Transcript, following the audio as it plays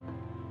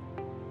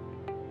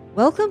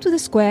Welcome to the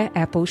Square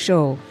Apple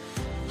Show.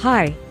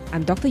 Hi,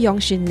 I'm Dr. Yong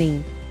Shin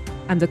Ning.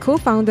 I'm the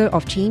co-founder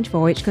of Change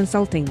Voyage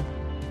Consulting.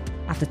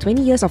 After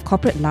 20 years of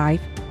corporate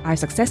life, I've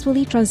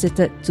successfully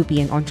transited to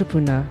be an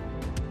entrepreneur.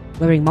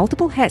 Wearing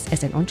multiple hats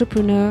as an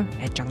entrepreneur,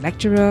 adjunct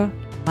lecturer,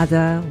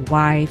 mother,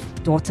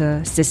 wife,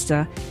 daughter,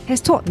 sister has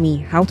taught me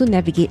how to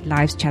navigate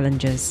life's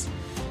challenges.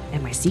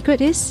 And my secret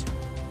is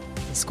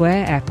the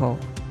Square Apple.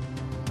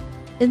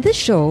 In this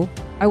show,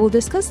 I will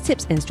discuss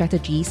tips and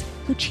strategies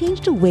to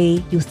change the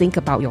way you think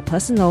about your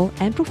personal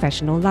and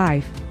professional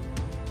life.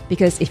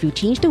 Because if you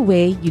change the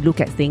way you look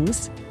at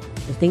things,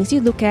 the things you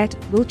look at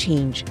will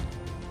change.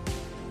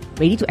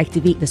 Ready to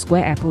activate the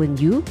Square Apple in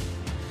you?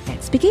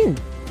 Let's begin!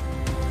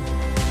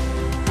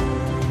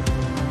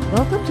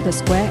 Welcome to the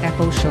Square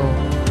Apple Show.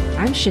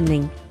 I'm Shin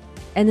Ning,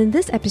 and in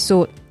this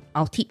episode,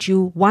 I'll teach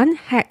you one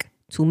hack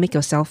to make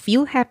yourself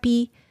feel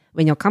happy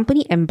when your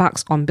company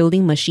embarks on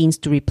building machines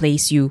to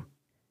replace you.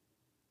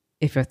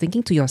 If you're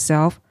thinking to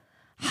yourself,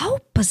 how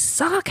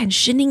bizarre can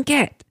Shin Ning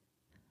get?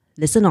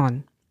 Listen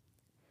on.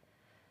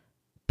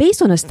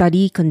 Based on a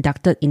study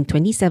conducted in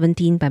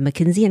 2017 by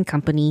McKinsey &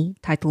 Company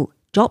titled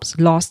Jobs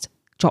Lost,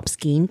 Jobs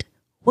Gained,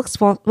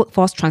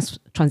 Workforce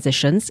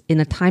Transitions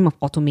in a Time of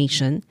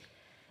Automation,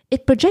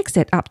 it projects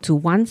that up to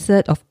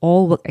 1/3 of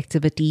all work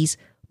activities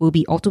will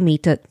be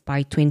automated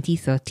by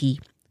 2030.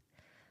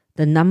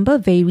 The number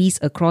varies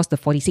across the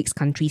 46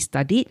 countries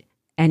studied,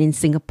 and in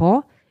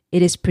Singapore,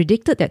 it is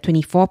predicted that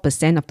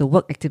 24% of the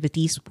work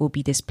activities will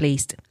be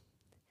displaced.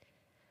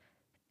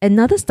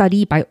 Another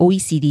study by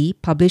OECD,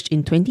 published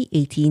in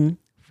 2018,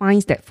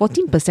 finds that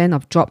 14%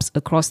 of jobs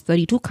across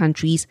 32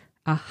 countries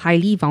are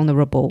highly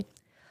vulnerable,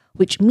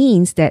 which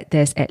means that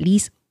there's at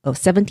least a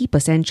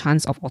 70%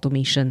 chance of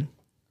automation.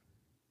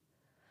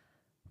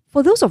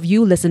 For those of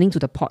you listening to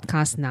the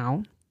podcast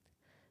now,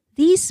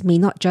 these may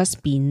not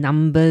just be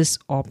numbers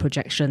or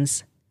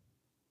projections.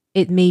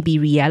 It may be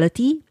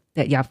reality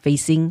that you're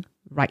facing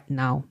right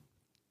now.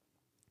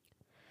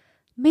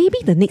 Maybe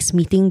the next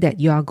meeting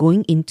that you are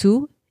going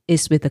into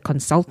is with a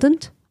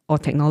consultant or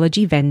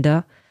technology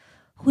vendor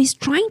who is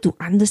trying to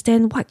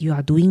understand what you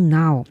are doing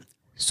now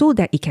so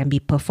that it can be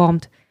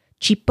performed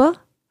cheaper,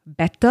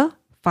 better,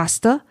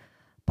 faster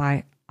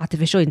by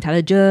artificial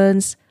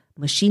intelligence,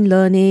 machine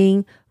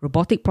learning,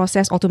 robotic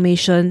process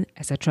automation,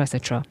 etc.,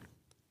 etc.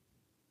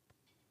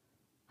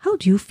 How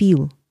do you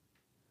feel?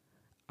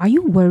 Are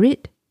you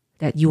worried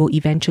that you will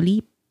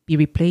eventually be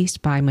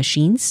replaced by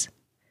machines?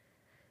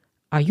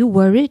 Are you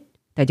worried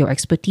that your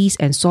expertise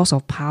and source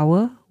of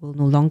power will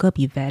no longer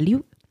be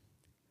valued?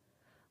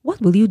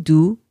 What will you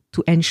do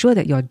to ensure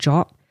that your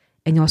job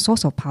and your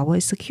source of power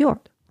is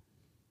secured?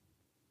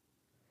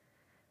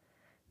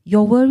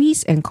 Your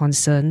worries and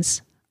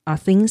concerns are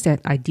things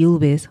that I deal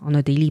with on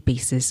a daily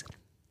basis.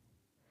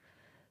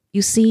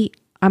 You see,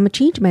 I'm a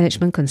change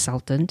management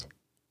consultant,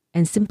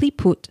 and simply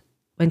put,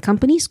 when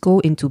companies go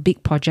into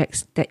big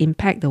projects that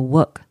impact the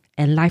work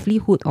and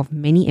livelihood of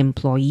many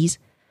employees,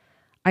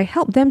 I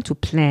help them to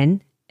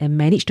plan and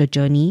manage the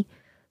journey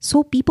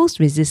so people's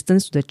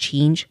resistance to the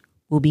change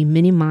will be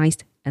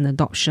minimized and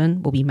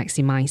adoption will be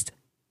maximized.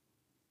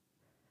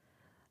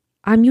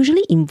 I'm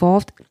usually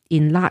involved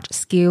in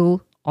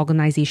large-scale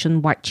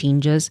organization-wide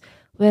changes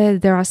where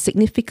there are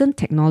significant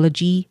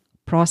technology,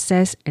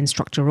 process, and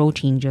structural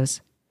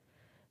changes.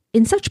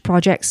 In such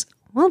projects,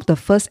 one of the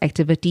first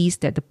activities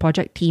that the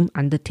project team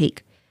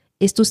undertake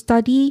is to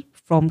study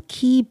from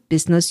key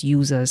business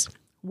users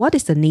what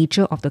is the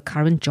nature of the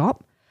current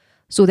job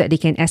so that they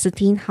can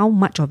ascertain how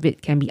much of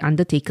it can be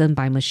undertaken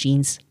by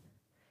machines.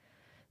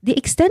 The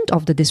extent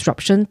of the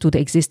disruption to the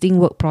existing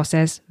work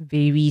process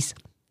varies.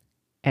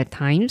 At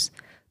times,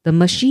 the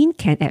machine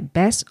can at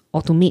best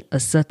automate a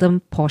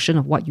certain portion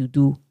of what you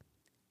do.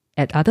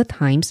 At other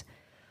times,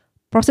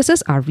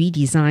 processes are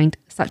redesigned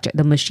such that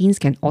the machines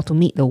can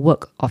automate the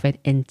work of an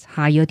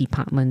entire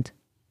department.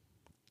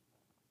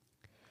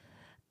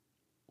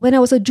 When I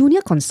was a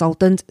junior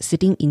consultant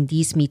sitting in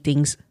these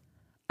meetings,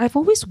 I've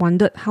always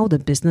wondered how the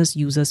business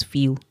users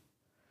feel.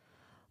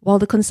 While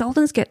the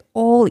consultants get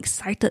all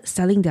excited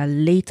selling their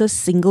latest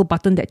single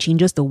button that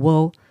changes the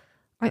world,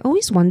 I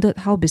always wondered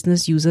how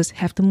business users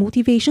have the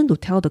motivation to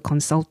tell the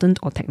consultant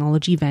or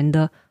technology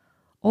vendor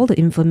all the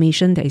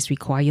information that is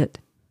required.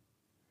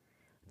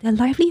 Their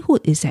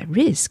livelihood is at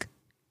risk.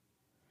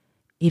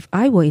 If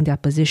I were in their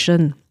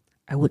position,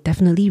 I would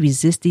definitely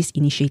resist these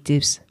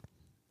initiatives.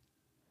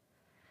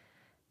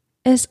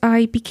 As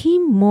I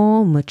became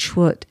more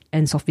matured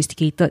and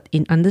sophisticated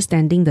in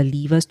understanding the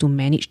levers to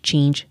manage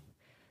change,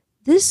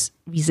 this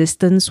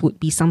resistance would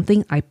be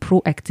something I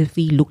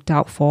proactively looked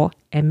out for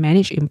and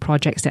managed in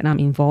projects that I'm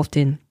involved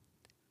in.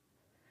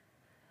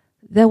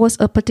 There was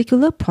a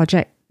particular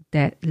project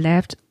that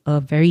left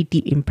a very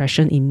deep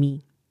impression in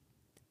me.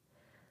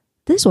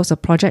 This was a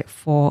project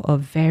for a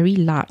very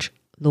large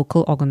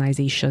local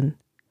organization,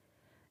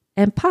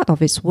 and part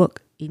of its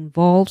work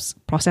involves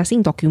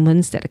processing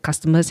documents that the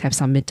customers have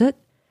submitted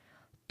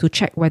to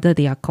check whether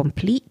they are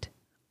complete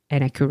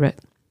and accurate.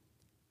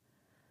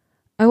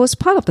 I was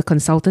part of the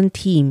consultant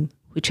team,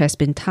 which has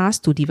been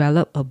tasked to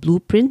develop a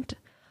blueprint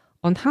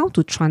on how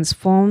to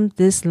transform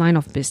this line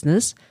of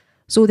business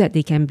so that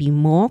they can be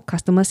more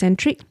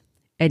customer-centric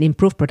and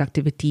improve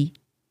productivity.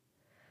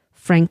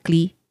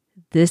 Frankly,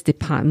 this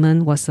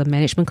department was a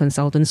management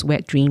consultant's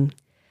wet dream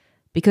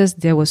because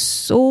there were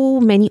so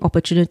many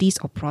opportunities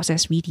of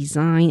process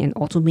redesign and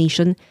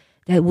automation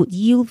that would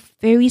yield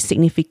very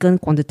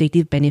significant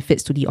quantitative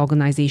benefits to the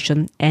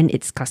organization and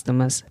its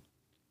customers.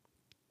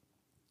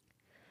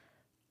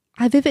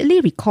 I vividly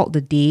recalled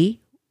the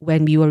day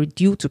when we were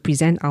due to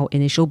present our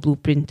initial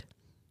blueprint.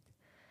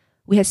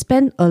 We had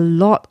spent a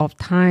lot of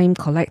time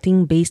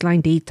collecting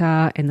baseline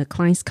data and the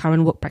client's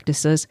current work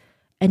practices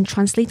and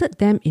translated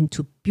them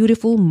into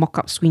beautiful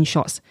mock-up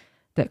screenshots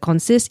that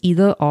consist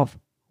either of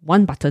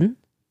one button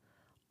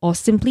or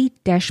simply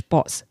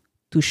dashboards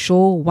to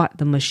show what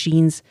the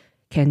machines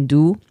can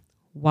do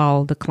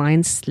while the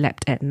client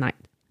slept at night.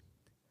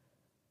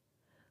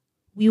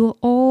 We were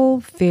all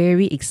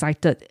very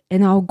excited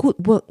and our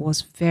good work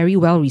was very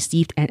well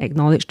received and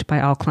acknowledged by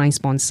our client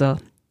sponsor.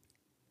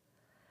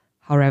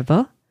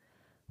 However,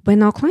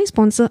 when our client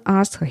sponsor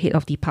asked her head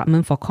of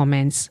department for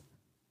comments,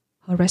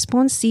 her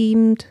response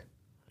seemed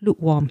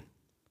lukewarm.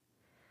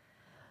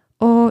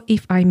 Or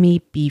if I may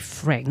be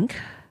frank,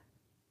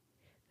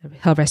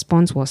 her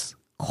response was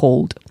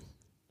cold.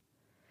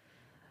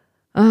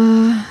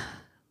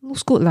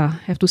 Looks good lah,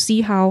 have to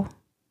see how.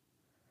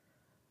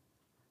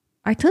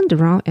 I turned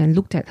around and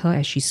looked at her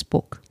as she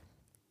spoke,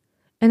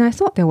 and I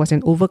thought there was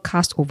an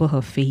overcast over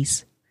her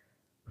face,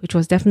 which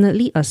was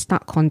definitely a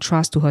stark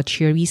contrast to her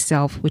cheery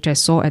self which I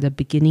saw at the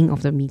beginning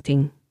of the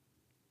meeting.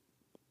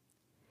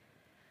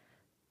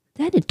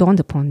 Then it dawned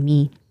upon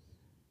me.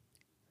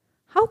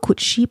 How could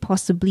she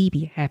possibly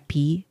be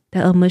happy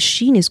that a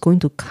machine is going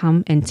to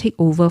come and take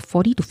over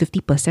 40 to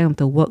 50% of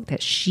the work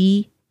that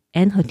she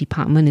and her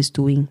department is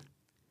doing?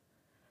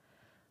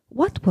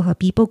 What were her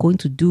people going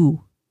to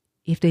do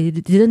if they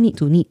didn't need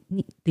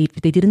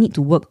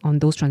to work on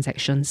those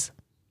transactions?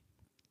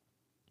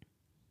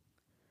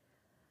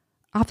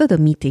 After the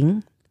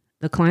meeting,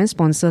 the client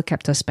sponsor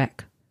kept us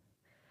back.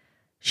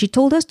 She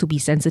told us to be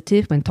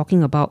sensitive when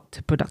talking about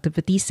the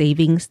productivity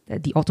savings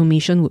that the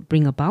automation would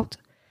bring about,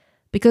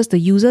 because the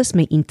users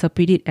may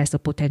interpret it as a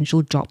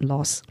potential job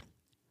loss.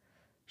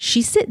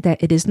 She said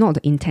that it is not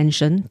the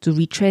intention to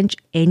retrench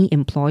any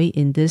employee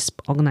in this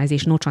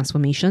organizational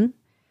transformation,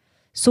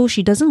 so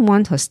she doesn't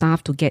want her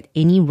staff to get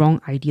any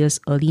wrong ideas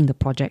early in the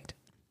project.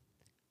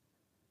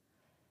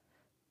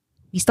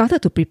 We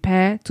started to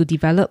prepare to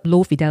develop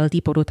low-fidelity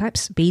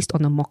prototypes based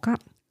on a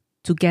mock-up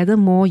to gather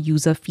more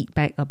user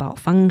feedback about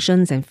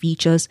functions and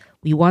features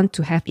we want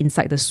to have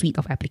inside the suite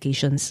of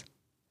applications.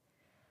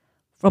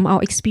 From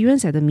our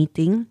experience at the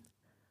meeting,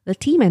 the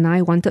team and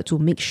I wanted to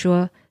make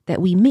sure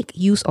that we make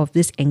use of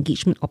this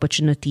engagement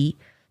opportunity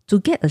to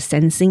get a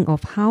sensing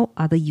of how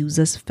other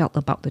users felt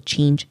about the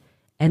change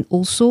and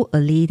also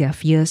allay their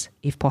fears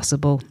if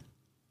possible.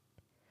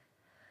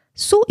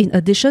 So in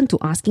addition to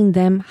asking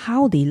them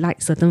how they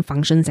like certain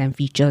functions and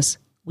features,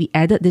 we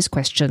added this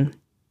question.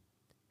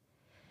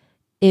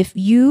 If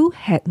you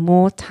had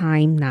more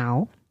time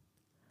now,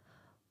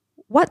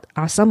 what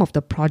are some of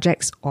the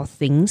projects or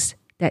things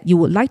that you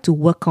would like to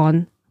work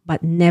on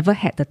but never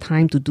had the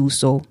time to do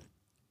so?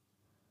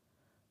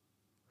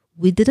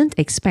 We didn't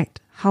expect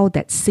how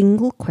that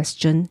single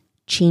question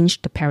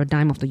changed the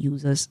paradigm of the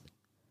users.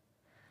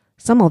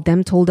 Some of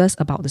them told us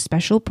about the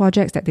special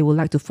projects that they would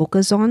like to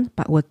focus on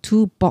but were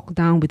too bogged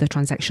down with the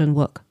transaction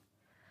work.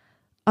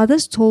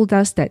 Others told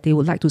us that they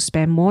would like to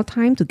spend more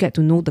time to get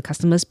to know the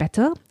customers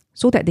better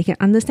so that they can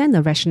understand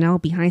the rationale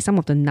behind some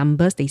of the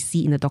numbers they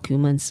see in the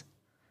documents.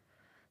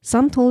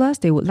 Some told us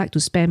they would like to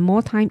spend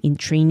more time in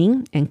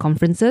training and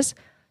conferences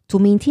to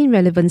maintain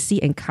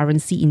relevancy and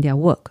currency in their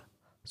work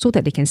so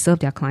that they can serve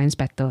their clients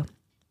better.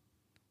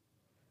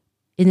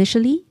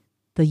 Initially,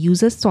 the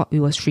users thought we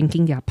were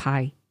shrinking their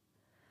pie,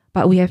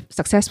 but we have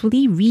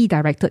successfully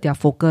redirected their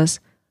focus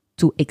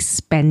to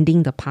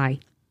expanding the pie.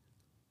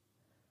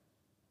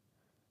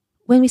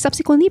 When we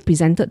subsequently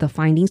presented the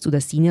findings to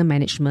the senior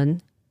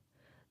management,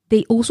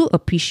 they also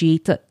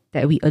appreciated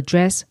that we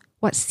addressed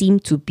what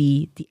seemed to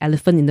be the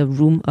elephant in the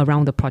room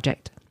around the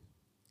project.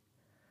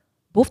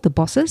 Both the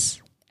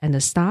bosses and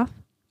the staff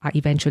are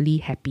eventually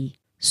happy.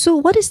 So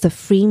what is the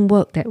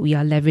framework that we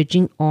are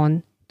leveraging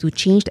on to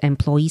change the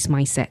employee's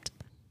mindset?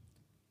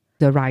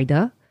 The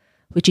rider,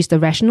 which is the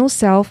rational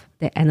self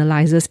that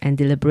analyzes and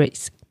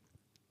deliberates.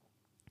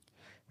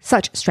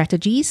 Such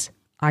strategies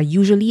are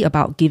usually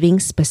about giving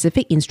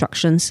specific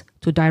instructions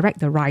to direct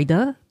the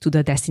rider to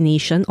the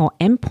destination or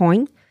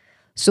endpoint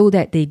so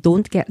that they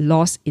don't get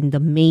lost in the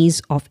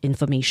maze of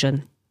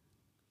information.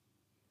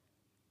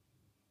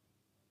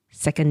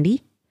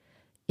 Secondly,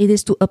 it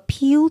is to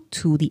appeal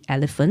to the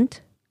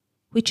elephant,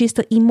 which is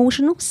the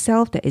emotional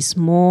self that is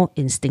more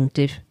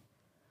instinctive.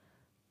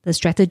 The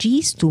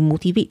strategies to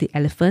motivate the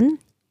elephant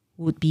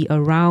would be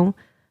around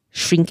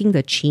shrinking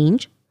the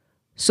change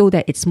so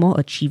that it's more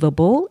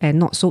achievable and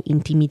not so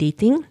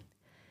intimidating,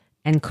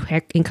 and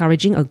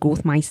encouraging a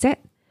growth mindset,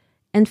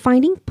 and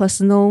finding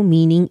personal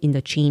meaning in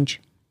the change.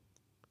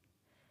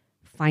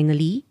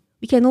 Finally,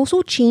 we can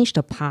also change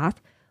the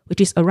path,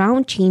 which is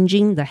around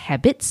changing the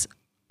habits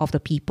of the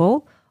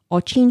people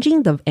or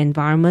changing the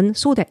environment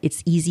so that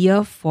it's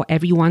easier for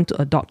everyone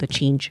to adopt the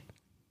change.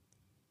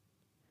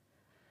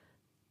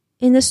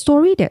 In the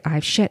story that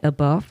I've shared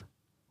above,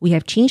 we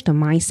have changed the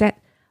mindset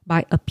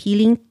by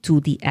appealing to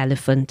the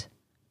elephant.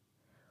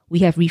 We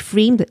have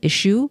reframed the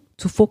issue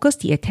to focus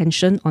the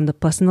attention on the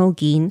personal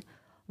gain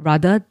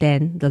rather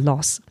than the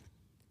loss.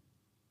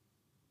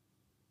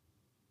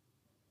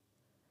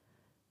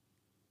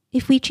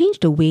 If we change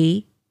the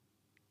way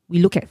we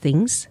look at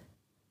things,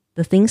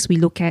 the things we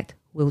look at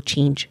will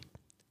change.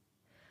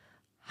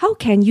 How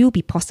can you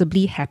be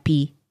possibly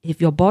happy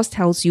if your boss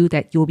tells you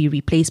that you'll be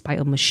replaced by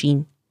a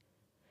machine?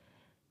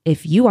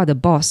 If you are the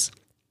boss,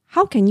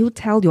 how can you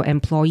tell your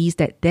employees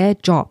that their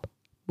job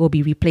will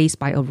be replaced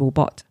by a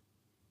robot?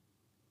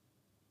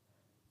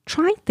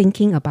 Try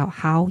thinking about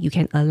how you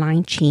can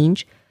align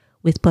change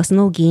with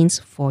personal gains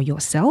for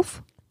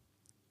yourself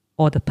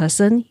or the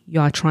person you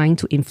are trying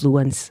to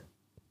influence.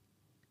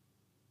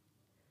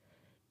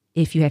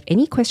 If you have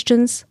any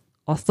questions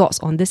or thoughts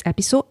on this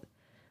episode,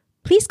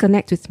 please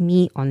connect with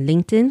me on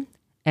LinkedIn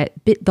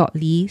at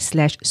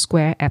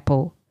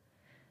bit.ly/squareapple.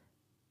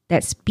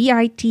 That's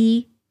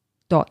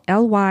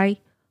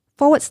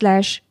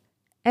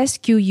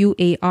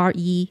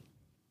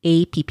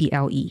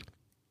bit.ly/SQUAREAPPLE.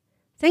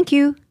 Thank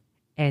you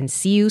and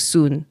see you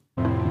soon.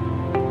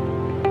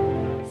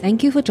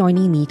 Thank you for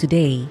joining me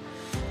today.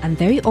 I'm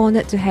very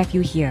honored to have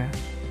you here.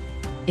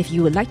 If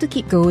you would like to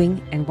keep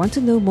going and want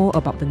to know more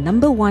about the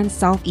 #1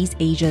 Southeast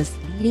Asia's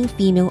leading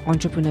female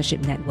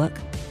entrepreneurship network,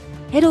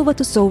 head over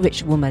to Soul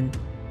Rich Woman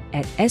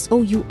at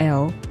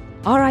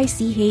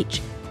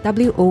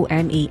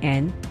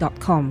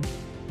soulrichwoman.com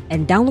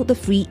and download the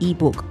free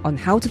ebook on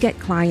how to get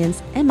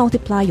clients and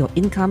multiply your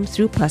income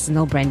through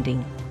personal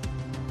branding.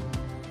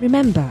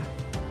 Remember,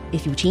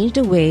 if you change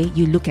the way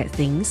you look at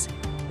things,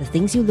 the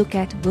things you look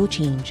at will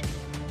change.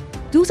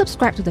 Do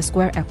subscribe to The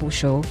Square Apple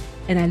Show,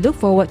 and I look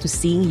forward to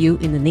seeing you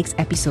in the next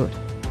episode.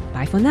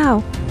 Bye for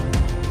now.